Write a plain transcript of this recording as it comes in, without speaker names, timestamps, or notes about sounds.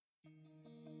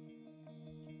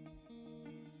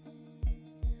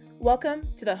Welcome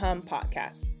to the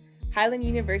podcast, Highland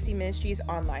University Ministry's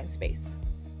online space.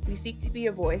 We seek to be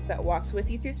a voice that walks with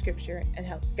you through Scripture and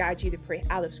helps guide you to pray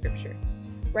out of Scripture.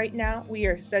 Right now, we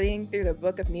are studying through the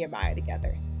book of Nehemiah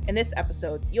together. In this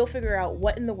episode, you'll figure out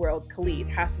what in the world Khalid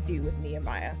has to do with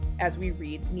Nehemiah as we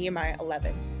read Nehemiah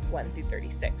 11, 1 through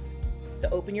 36. So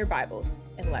open your Bibles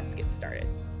and let's get started.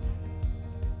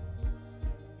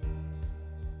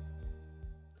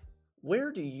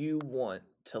 Where do you want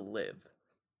to live?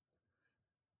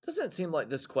 Doesn't it seem like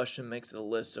this question makes it a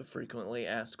list of frequently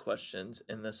asked questions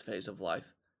in this phase of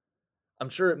life? I'm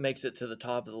sure it makes it to the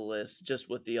top of the list just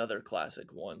with the other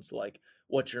classic ones like,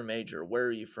 what's your major, where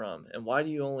are you from, and why do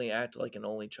you only act like an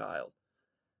only child?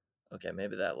 Okay,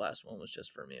 maybe that last one was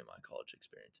just for me in my college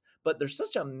experience. But there's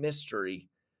such a mystery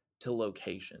to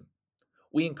location.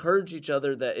 We encourage each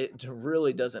other that it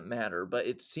really doesn't matter, but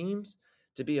it seems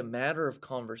to be a matter of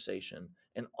conversation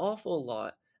an awful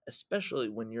lot, especially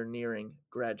when you're nearing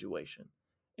graduation.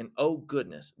 And oh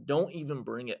goodness, don't even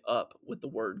bring it up with the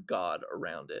word God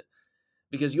around it,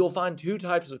 because you'll find two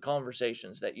types of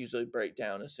conversations that usually break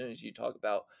down as soon as you talk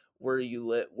about where you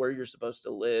live, where you're supposed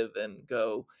to live and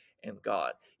go, and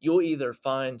God. You'll either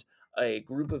find a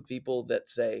group of people that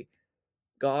say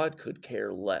God could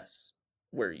care less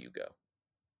where you go.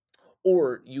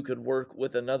 Or you could work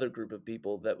with another group of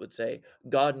people that would say,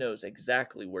 God knows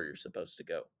exactly where you're supposed to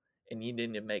go, and you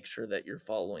need to make sure that you're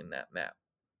following that map.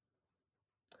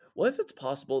 What if it's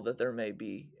possible that there may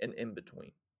be an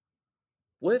in-between?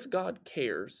 What if God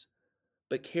cares,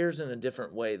 but cares in a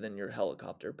different way than your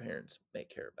helicopter parents may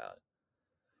care about it?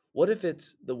 What if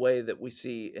it's the way that we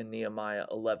see in Nehemiah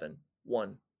 11,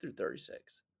 1 through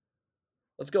 36?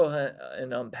 Let's go ahead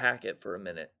and unpack it for a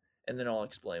minute, and then I'll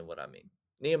explain what I mean.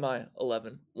 Nehemiah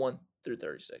 11, 1 through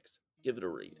 36. Give it a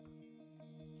read.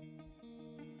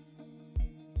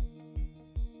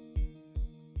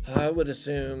 I would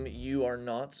assume you are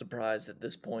not surprised at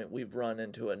this point we've run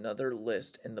into another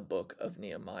list in the book of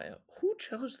Nehemiah. Who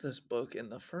chose this book in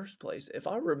the first place? If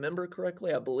I remember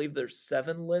correctly, I believe there's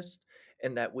 7 lists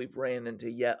and that we've ran into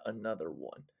yet another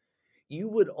one. You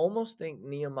would almost think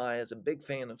Nehemiah is a big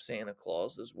fan of Santa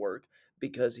Claus's work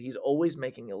because he's always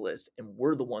making a list, and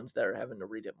we're the ones that are having to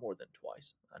read it more than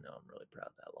twice. I know, I'm really proud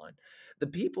of that line. The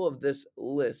people of this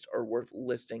list are worth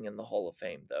listing in the Hall of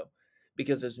Fame, though,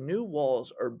 because as new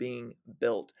walls are being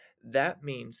built, that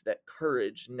means that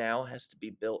courage now has to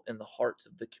be built in the hearts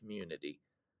of the community.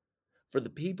 For the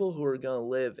people who are going to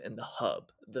live in the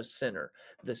hub, the center,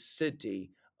 the city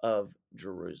of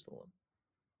Jerusalem.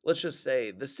 Let's just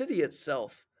say the city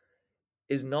itself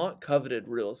is not coveted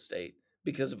real estate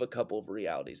because of a couple of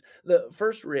realities. The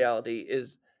first reality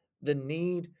is the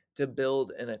need to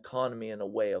build an economy and a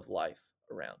way of life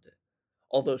around it.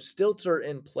 Although stilts are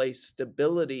in place,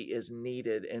 stability is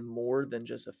needed in more than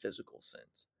just a physical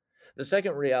sense. The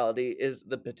second reality is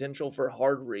the potential for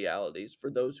hard realities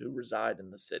for those who reside in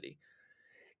the city.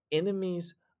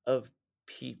 Enemies of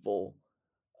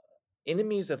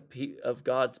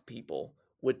God's people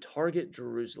would target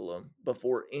Jerusalem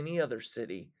before any other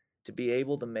city to be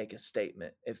able to make a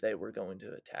statement if they were going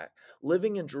to attack.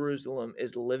 Living in Jerusalem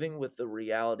is living with the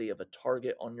reality of a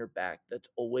target on your back that's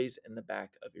always in the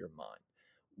back of your mind.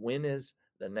 When is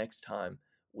the next time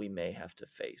we may have to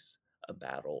face a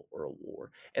battle or a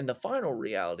war? And the final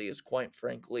reality is, quite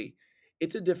frankly,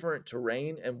 it's a different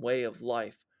terrain and way of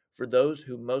life for those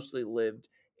who mostly lived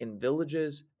in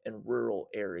villages and rural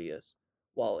areas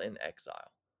while in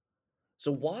exile.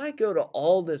 So why go to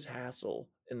all this hassle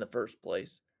in the first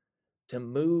place to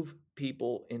move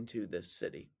people into this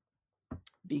city?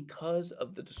 Because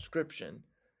of the description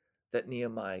that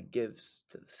Nehemiah gives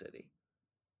to the city.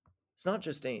 It's not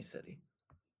just any city.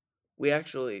 We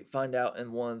actually find out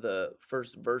in one of the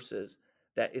first verses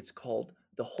that it's called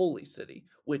the Holy City,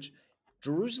 which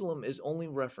Jerusalem is only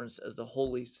referenced as the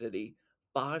Holy City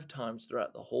 5 times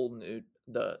throughout the Old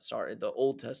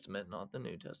Testament, not the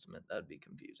New Testament. That'd be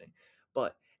confusing.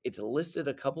 But it's listed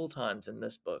a couple times in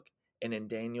this book and in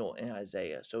Daniel and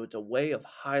Isaiah. So it's a way of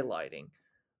highlighting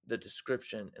the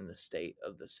description and the state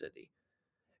of the city.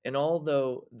 And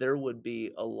although there would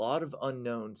be a lot of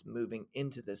unknowns moving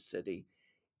into this city,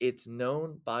 it's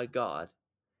known by God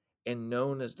and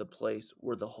known as the place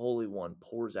where the Holy One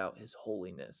pours out his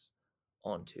holiness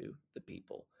onto the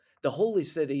people. The holy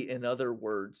city, in other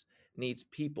words, needs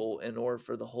people in order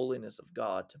for the holiness of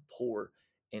God to pour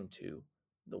into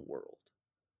the world.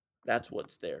 That's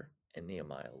what's there in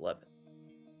Nehemiah 11.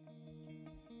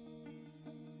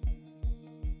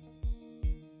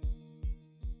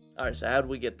 All right, so how did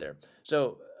we get there?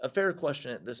 So a fair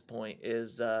question at this point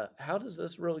is, how does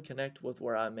this really connect with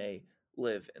where I may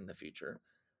live in the future?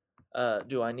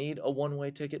 Do I need a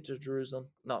one-way ticket to Jerusalem?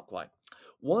 Not quite.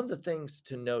 One of the things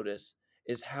to notice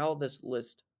is how this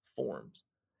list forms.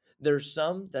 There's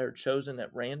some that are chosen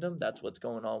at random. That's what's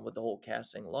going on with the whole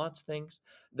casting lots things.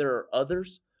 There are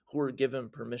others who are given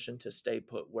permission to stay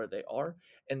put where they are.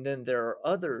 And then there are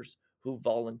others who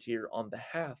volunteer on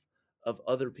behalf of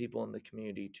other people in the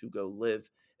community to go live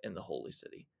in the holy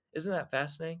city. Isn't that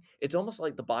fascinating? It's almost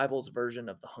like the Bible's version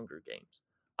of the Hunger Games.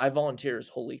 I volunteer as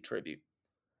holy tribute.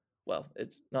 Well,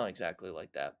 it's not exactly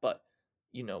like that, but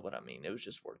you know what I mean. It was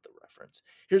just worth the reference.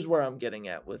 Here's where I'm getting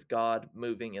at with God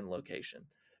moving in location.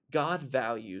 God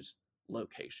values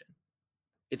location.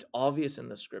 It's obvious in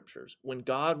the scriptures. When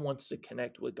God wants to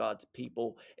connect with God's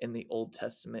people in the Old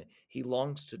Testament, he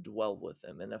longs to dwell with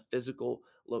them in a physical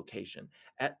location.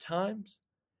 At times,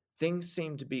 things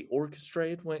seem to be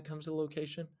orchestrated when it comes to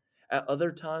location. At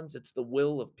other times, it's the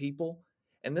will of people.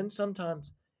 And then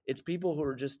sometimes it's people who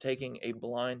are just taking a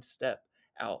blind step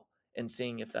out and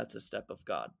seeing if that's a step of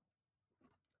God.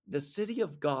 The city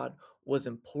of God was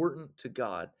important to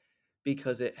God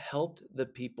because it helped the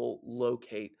people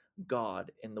locate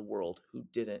God in the world who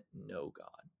didn't know God.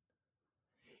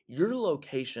 Your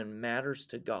location matters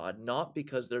to God not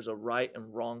because there's a right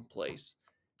and wrong place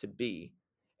to be,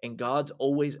 and God's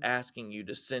always asking you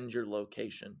to send your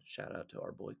location. Shout out to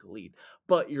our boy Khalid.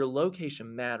 But your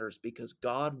location matters because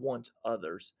God wants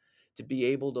others to be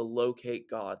able to locate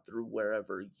God through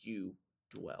wherever you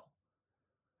dwell.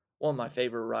 One of my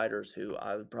favorite writers who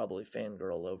I would probably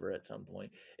fangirl over at some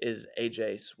point is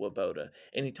A.J. Swoboda.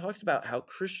 And he talks about how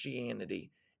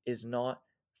Christianity is not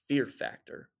fear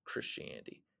factor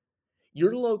Christianity.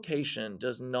 Your location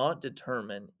does not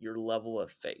determine your level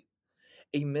of faith.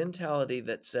 A mentality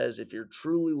that says if you're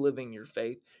truly living your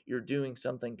faith, you're doing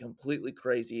something completely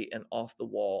crazy and off the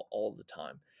wall all the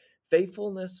time.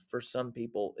 Faithfulness for some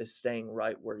people is staying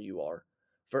right where you are.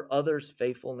 For others,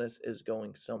 faithfulness is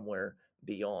going somewhere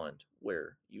beyond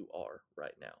where you are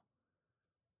right now.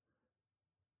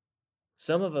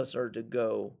 Some of us are to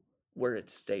go where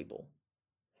it's stable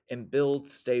and build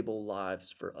stable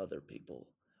lives for other people.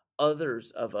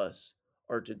 Others of us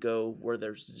are to go where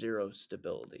there's zero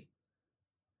stability.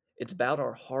 It's about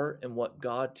our heart and what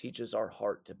God teaches our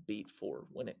heart to beat for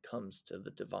when it comes to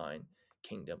the divine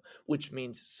kingdom, which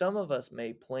means some of us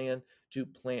may plan to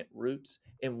plant roots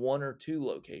in one or two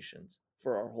locations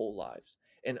for our whole lives,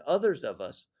 and others of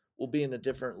us will be in a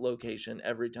different location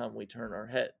every time we turn our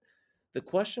head. The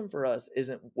question for us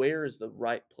isn't where is the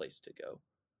right place to go,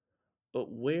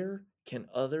 but where can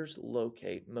others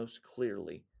locate most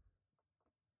clearly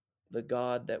the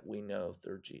God that we know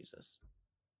through Jesus,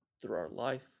 through our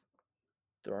life,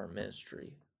 through our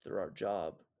ministry, through our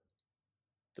job,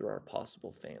 through our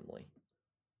possible family,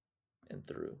 and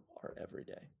through our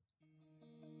everyday.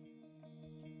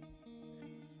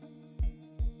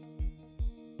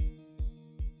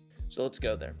 So let's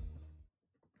go there.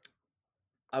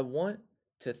 I want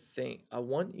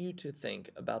you to think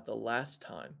about the last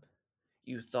time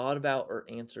you thought about or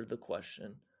answered the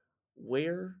question,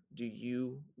 where do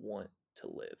you want to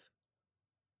live?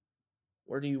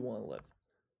 Where do you want to live?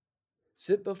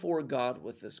 Sit before God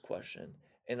with this question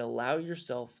and allow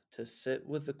yourself to sit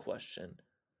with the question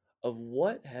of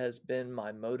what has been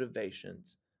my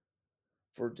motivations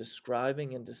for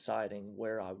describing and deciding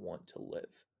where I want to live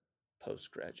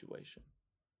post-graduation.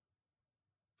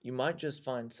 You might just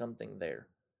find something there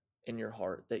in your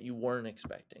heart that you weren't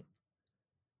expecting.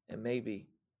 And maybe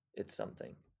it's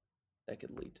something that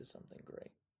could lead to something great.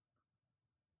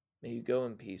 May you go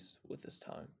in peace with this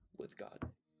time with God.